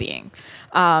our well-being.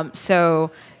 So,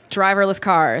 driverless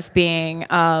cars being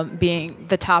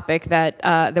the topic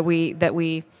that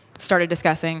we started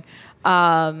discussing.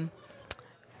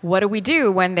 What do we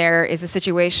do when there is a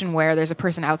situation where there's a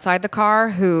person outside the car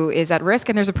who is at risk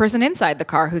and there's a person inside the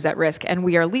car who's at risk, and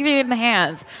we are leaving it in the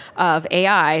hands of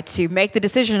AI to make the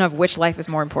decision of which life is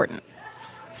more important?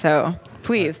 So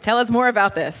please tell us more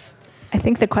about this. I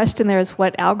think the question there is,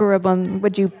 what algorithm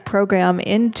would you program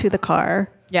into the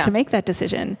car to make that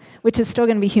decision, which is still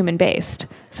going to be human-based.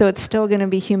 So it's still going to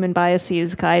be human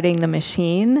biases guiding the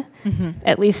machine,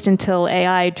 at least until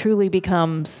AI truly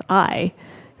becomes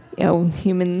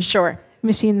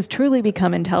machines truly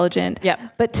become intelligent. Yep.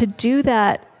 But to do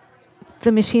that,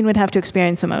 the machine would have to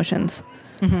experience emotions.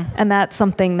 And that's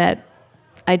something that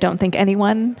I don't think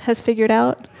anyone has figured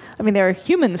out. I mean, there are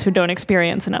humans who don't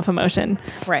experience enough emotion,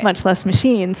 much less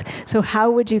machines. So how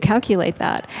would you calculate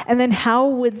that? And then how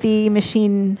would the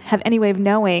machine have any way of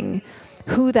knowing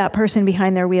who that person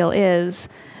behind their wheel is,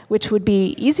 which would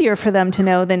be easier for them to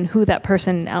know than who that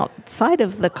person outside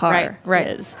of the car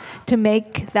is, to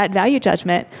make that value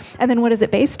judgment. And then what is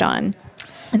it based on?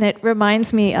 And it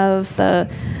reminds me of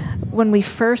when we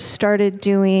first started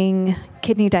doing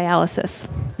kidney dialysis.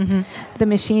 The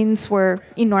machines were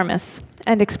enormous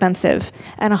and expensive,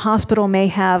 and a hospital may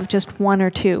have just one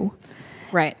or two.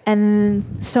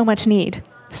 And so much need.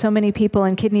 So many people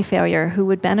in kidney failure who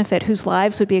would benefit, whose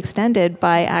lives would be extended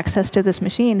by access to this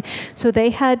machine. So they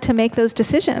had to make those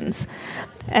decisions.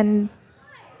 And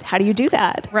how do you do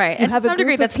that? And to some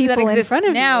degree, that exists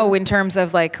now in terms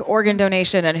of like organ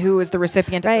donation and who is the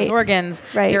recipient of those organs.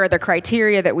 There are the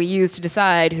criteria that we use to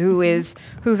decide who's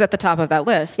at the top of that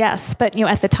list. Yes, but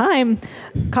at the time,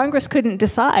 Congress couldn't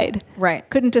decide.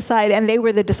 Couldn't decide, and they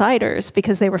were the deciders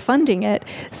because they were funding it.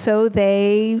 So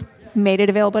they made it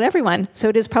available to everyone. So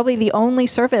it is probably the only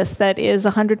service that is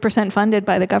 100% funded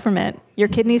by the government. Your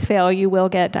kidneys fail, you will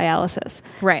get dialysis.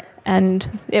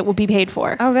 And it will be paid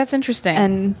for. Oh, that's interesting.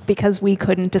 And because we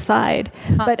couldn't decide.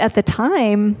 But at the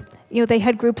time, they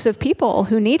had groups of people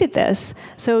who needed this.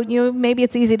 So, maybe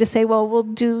it's easy to say, well, we'll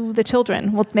do the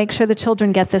children. We'll make sure the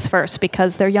children get this first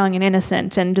because they're young and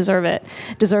innocent and deserve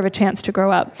a chance to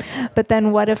grow up. But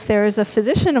then what if there's a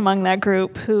physician among that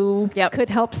group who could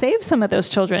help save some of those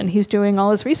children? He's doing all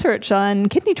his research on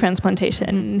kidney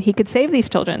transplantation. He could save these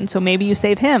children, so maybe you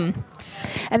save him.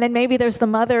 And then maybe there's the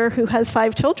mother who has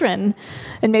 5 children,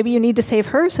 and maybe you need to save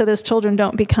her so those children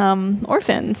don't become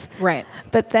orphans.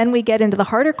 But then we get into the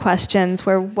harder questions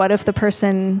where what if the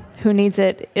person who needs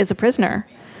it is a prisoner?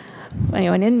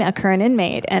 A current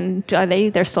inmate, and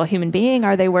they're still a human being?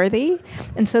 Are they worthy?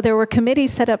 And so there were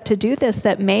committees set up to do this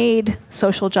that made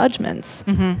social judgments.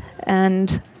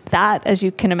 And that, as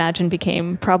you can imagine,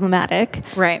 became problematic.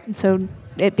 So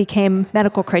it became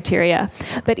medical criteria.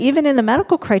 But even in the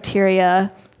medical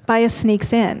criteria, bias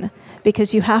sneaks in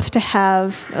because you have to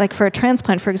have, like for a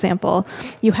transplant, for example,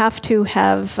 you have to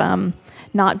have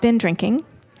not been drinking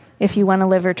if you want a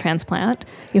liver transplant.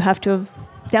 You have to have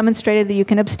demonstrated that you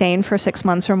can abstain for 6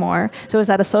 months or more. So is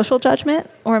that a social judgment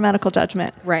or a medical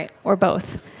judgment? Or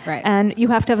both. And you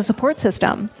have to have a support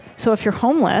system. So if you're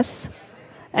homeless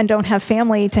and don't have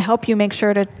family to help you make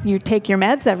sure you take your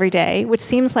meds every day, which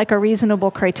seems like a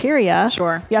reasonable criteria.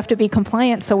 You have to be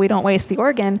compliant so we don't waste the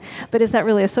organ. But is that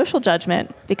really a social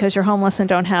judgment because you're homeless and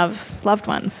don't have loved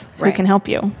ones who can help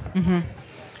you?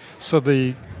 So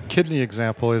the kidney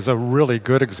example is a really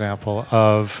good example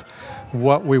of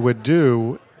what we would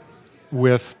do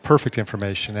with perfect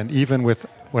information, and even with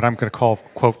what I'm going to call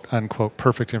quote unquote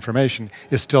perfect information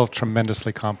is still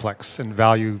tremendously complex and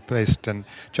value based, and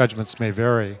judgments may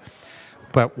vary.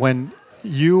 But when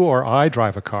you or I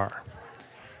drive a car,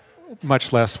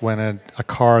 much less when a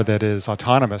car that is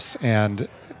autonomous and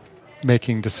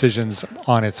making decisions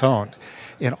on its own.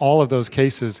 In all of those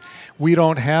cases, we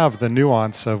don't have the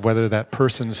nuance of whether that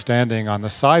person standing on the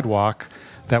sidewalk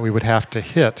that we would have to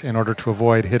hit in order to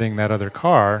avoid hitting that other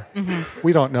car.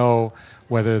 We don't know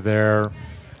whether they're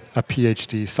a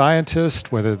PhD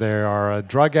scientist, whether they are a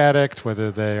drug addict,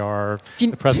 whether they are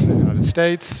the President of the United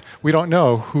States. We don't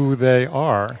know who they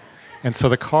are. And so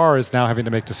the car is now having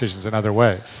to make decisions in other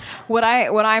ways. What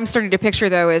I'm starting to picture,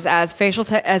 though, is as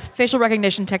facial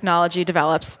recognition technology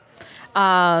develops,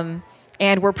 and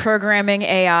we're programming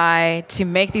AI to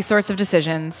make these sorts of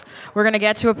decisions, we're going to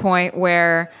get to a point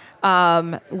where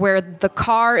the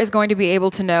car is going to be able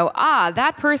to know,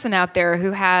 that person out there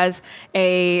who has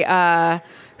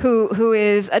who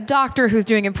is a doctor who's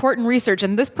doing important research,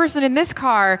 and this person in this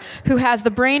car who has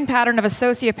the brain pattern of a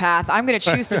sociopath, I'm going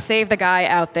to choose to save the guy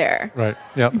out there. Right,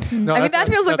 yeah. No, I mean, that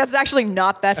feels like that's actually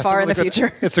not that far in the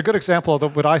future. It's a good example, although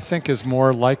what I think is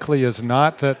more likely is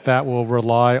not that will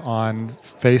rely on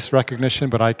face recognition,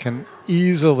 but I can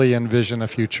easily envision a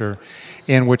future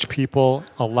in which people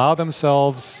allow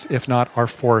themselves, if not are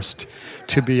forced,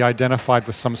 to be identified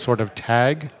with some sort of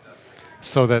tag,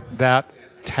 so that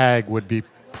tag would be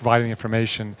providing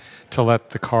information to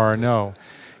let the car know.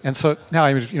 And so now,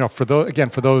 I mean, for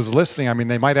those listening, I mean,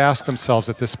 they might ask themselves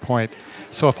at this point,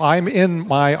 so if I'm in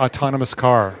my autonomous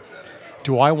car,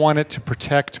 do I want it to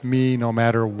protect me no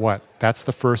matter what? That's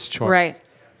the first choice. Right.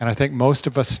 And I think most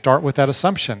of us start with that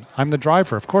assumption. I'm the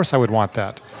driver. Of course I would want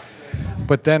that.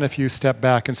 But then if you step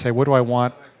back and say, what do I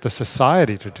want the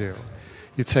society to do?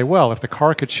 You'd say, well, if the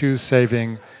car could choose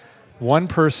saving one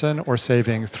person or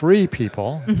saving 3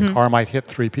 people, the car might hit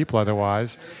 3 people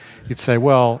otherwise, you'd say,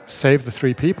 well, save the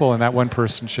 3 people and that one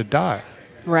person should die.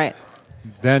 Right.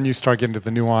 Then you start getting to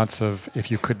the nuance of if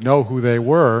you could know who they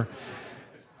were.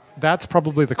 That's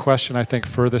probably the question, I think,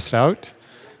 furthest out.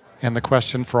 And the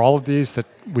question for all of these that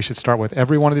we should start with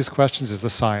every one of these questions is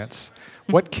the science.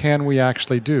 What can we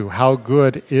actually do? How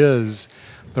good is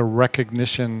the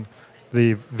recognition,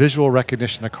 the visual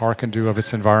recognition a car can do of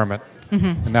its environment?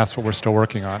 And that's what we're still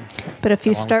working on. But if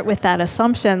you start with that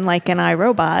assumption, like in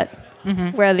iRobot,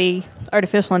 where the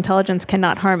artificial intelligence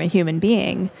cannot harm a human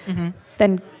being,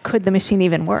 then could the machine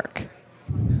even work?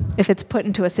 If it's put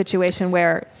into a situation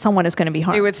where someone is going to be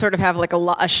harmed. It would sort of have like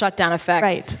a shutdown effect,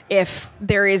 right, if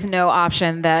there is no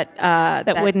option that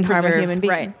wouldn't harm a human being.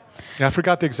 Right. Yeah, I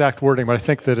forgot the exact wording, but I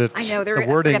think that the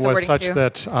wording was such too.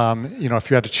 that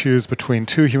if you had to choose between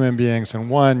 2 human beings and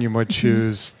one, you would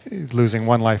choose losing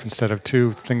 1 life instead of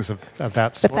 2, things of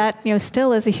that sort. But that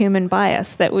still is a human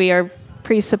bias, that we are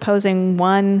presupposing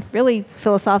one really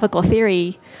philosophical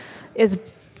theory is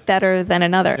better than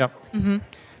another. Yep.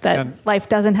 That life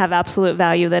doesn't have absolute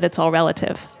value, that it's all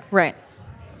relative. Right.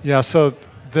 Yeah, so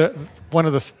one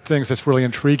of the things that's really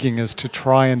intriguing is to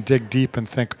try and dig deep and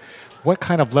think, what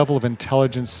kind of level of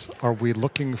intelligence are we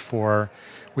looking for?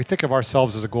 We think of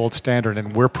ourselves as a gold standard,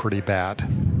 and we're pretty bad.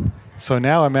 So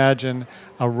now imagine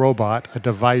a robot, a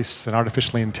device, an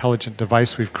artificially intelligent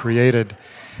device we've created,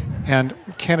 and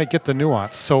can it get the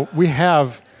nuance? So we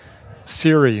have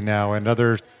Siri now and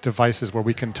other devices where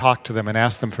we can talk to them and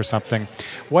ask them for something.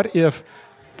 What if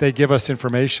they give us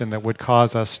information that would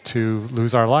cause us to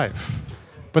lose our life?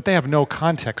 But they have no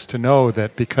context to know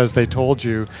that because they told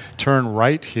you turn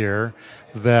right here,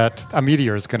 that a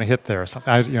meteor is going to hit there or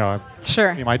something.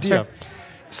 Sure. Same idea. Sure.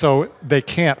 So they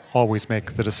can't always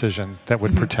make the decision that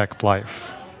would protect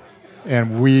life.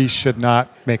 And we should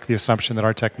not make the assumption that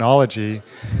our technology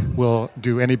will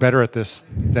do any better at this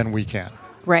than we can.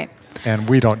 Right. And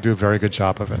we don't do a very good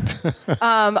job of it.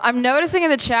 I'm noticing in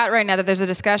the chat right now that there's a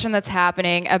discussion that's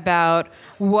happening about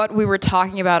what we were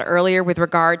talking about earlier with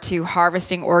regard to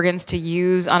harvesting organs to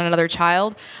use on another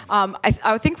child.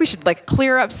 I think we should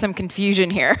clear up some confusion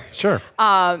here. Sure.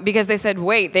 Because they said,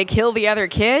 wait, they kill the other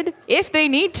kid? If they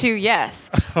need to, yes.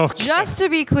 Okay. Just to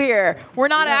be clear, we're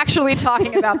not actually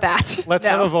talking about that. Let's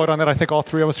have a vote on that. I think all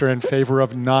 3 of us are in favor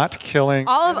of not killing.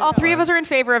 All 3 of us are in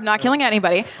favor of not killing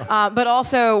anybody, but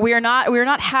also we are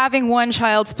not having one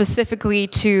child specifically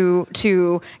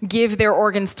to give their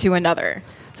organs to another.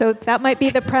 So that might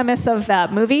be the premise of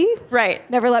that movie, right?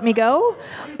 Never Let Me Go,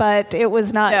 but it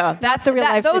was not. No, that's the real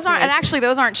life those situation. aren't, and actually,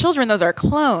 those aren't children. Those are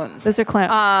clones. Those are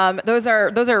clones. Those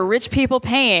are rich people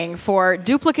paying for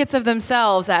duplicates of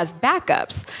themselves as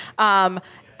backups.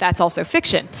 That's also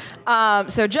fiction.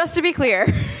 So just to be clear.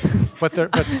 But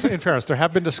in fairness, there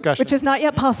have been discussions. Which is not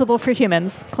yet possible for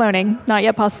humans. Cloning, not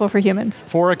yet possible for humans.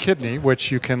 For a kidney,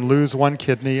 which you can lose one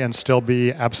kidney and still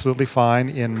be absolutely fine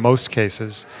in most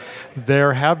cases,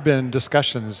 there have been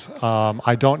discussions.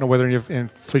 I don't know whether any of, and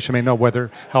Felicia may know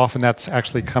how often that's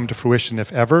actually come to fruition,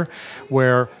 if ever,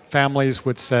 where families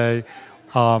would say,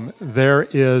 there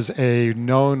is a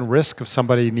known risk of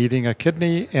somebody needing a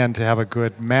kidney, and to have a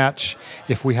good match,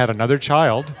 if we had another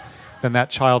child, then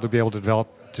that child would be able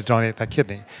to donate that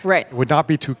kidney. Right. It would not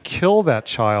be to kill that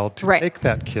child to right. take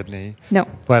that kidney. No.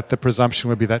 But the presumption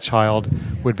would be that child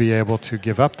would be able to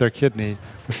give up their kidney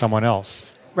for someone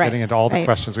else. Right. Getting into all the right.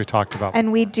 questions we talked about.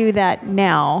 And we do that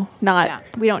now.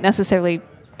 We don't necessarily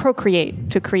procreate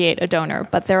to create a donor,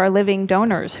 but there are living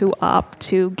donors who opt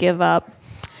to give up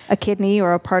a kidney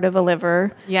or a part of a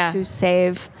liver to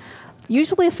save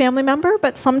usually a family member,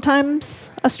 but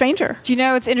sometimes a stranger. Do you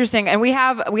know, it's interesting, and we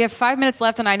have 5 minutes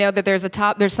left, and I know that there's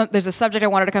a subject I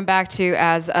wanted to come back to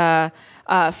as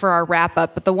for our wrap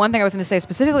up. But the one thing I was going to say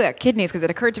specifically about kidneys, because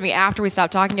it occurred to me after we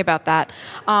stopped talking about that,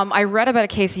 I read about a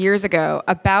case years ago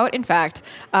about, in fact,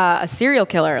 a serial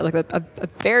killer, like a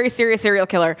very serious serial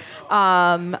killer,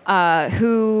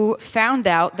 who found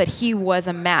out that he was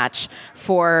a match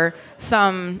for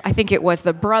I think it was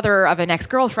the brother of an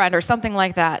ex-girlfriend or something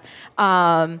like that,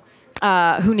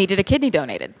 who needed a kidney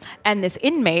donated. And this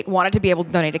inmate wanted to be able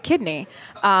to donate a kidney.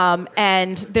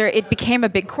 And it became a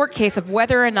big court case of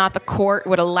whether or not the court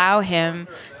would allow him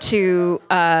to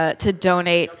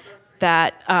donate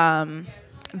that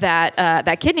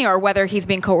kidney, or whether he's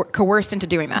being coerced into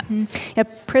doing that. Mm-hmm. Yeah,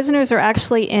 prisoners are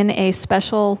actually in a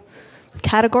special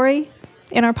category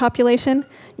in our population.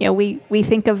 You know, we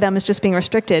think of them as just being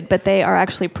restricted, but they are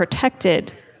actually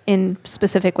protected in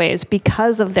specific ways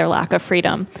because of their lack of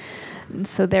freedom.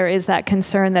 So there is that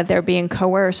concern that they're being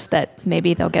coerced, that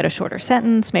maybe they'll get a shorter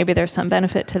sentence, maybe there's some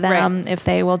benefit to them if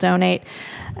they will donate.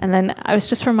 And then I was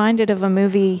just reminded of a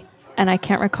movie, and I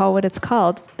can't recall what it's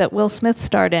called, that Will Smith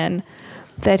starred in,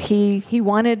 that he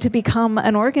wanted to become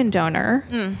an organ donor,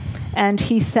 and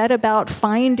he set about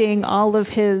finding all of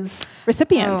his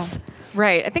recipients. Oh.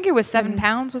 Right. I think it was 7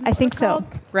 pounds, wasn't it? I think so.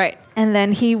 Right. And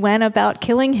then he went about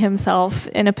killing himself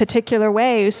in a particular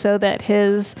way so that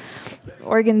his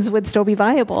organs would still be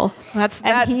viable.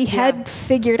 He had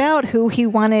figured out who he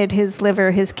wanted his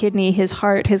liver, his kidney, his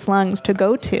heart, his lungs to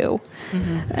go to.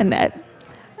 Mm-hmm.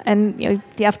 And you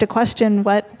have to question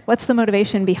what's the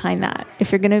motivation behind that.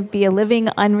 If you're going to be a living,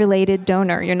 unrelated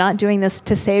donor, you're not doing this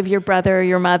to save your brother,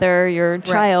 your mother, your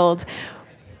child.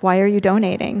 Why are you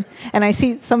donating? And I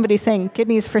see somebody saying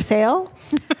kidneys for sale.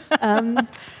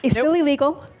 It's still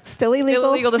illegal. Still illegal.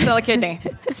 Still illegal to sell a kidney.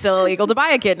 Still illegal to buy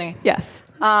a kidney. Yes.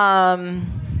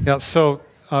 So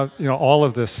all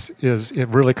of this it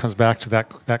really comes back to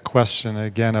that question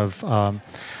again of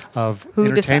who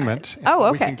entertainment decides? and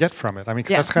what we can get from it. I mean,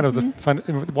 'cause that's kind of the fun,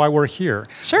 why we're here.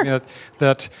 Sure. I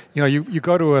mean, you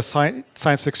go to a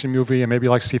science fiction movie and maybe you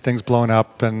like to see things blown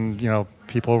up and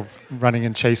people running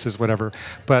in chases, whatever.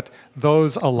 But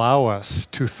those allow us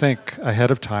to think ahead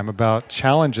of time about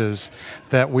challenges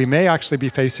that we may actually be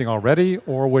facing already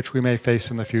or which we may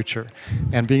face in the future.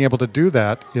 And being able to do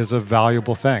that is a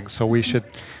valuable thing. So we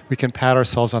can pat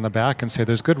ourselves on the back and say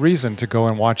there's good reason to go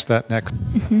and watch that next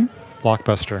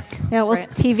blockbuster. Yeah, well,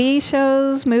 TV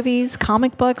shows, movies,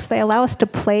 comic books, they allow us to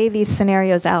play these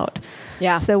scenarios out.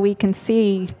 Yeah. So we can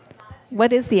see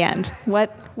what is the end?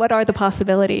 What are the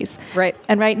possibilities? Right.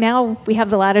 And right now, we have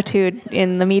the latitude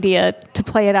in the media to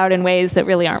play it out in ways that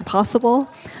really aren't possible.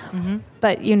 Mm-hmm.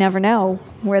 But you never know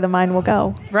where the mind will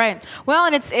go. Right. Well,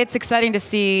 and it's exciting to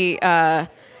see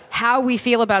how we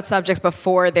feel about subjects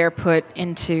before they're put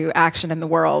into action in the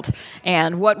world,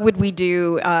 and what would we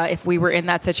do if we were in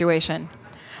that situation.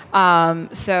 I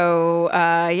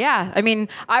mean,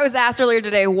 I was asked earlier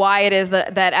today why it is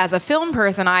that as a film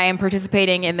person I am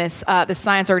participating in this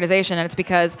science organization, and it's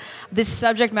because this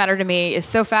subject matter to me is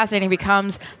so fascinating,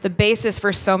 becomes the basis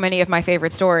for so many of my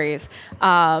favorite stories.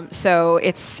 So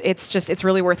it's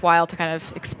really worthwhile to kind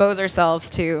of expose ourselves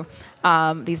to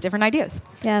these different ideas.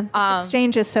 Yeah,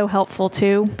 exchange is so helpful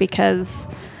too, because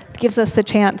it gives us the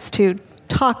chance to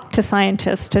talk to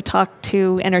scientists, to talk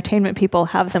to entertainment people,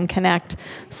 have them connect,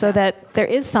 so that there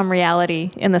is some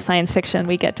reality in the science fiction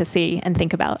we get to see and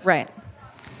think about. Right.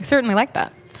 I certainly like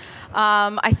that.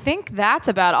 I think that's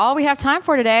about all we have time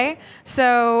for today.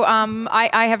 So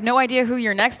I have no idea who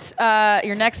your next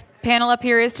panel up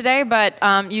here is today, but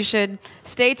you should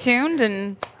stay tuned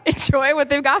and enjoy what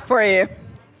they've got for you.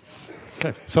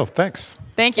 Okay, so thanks.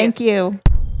 Thank you. Thank you.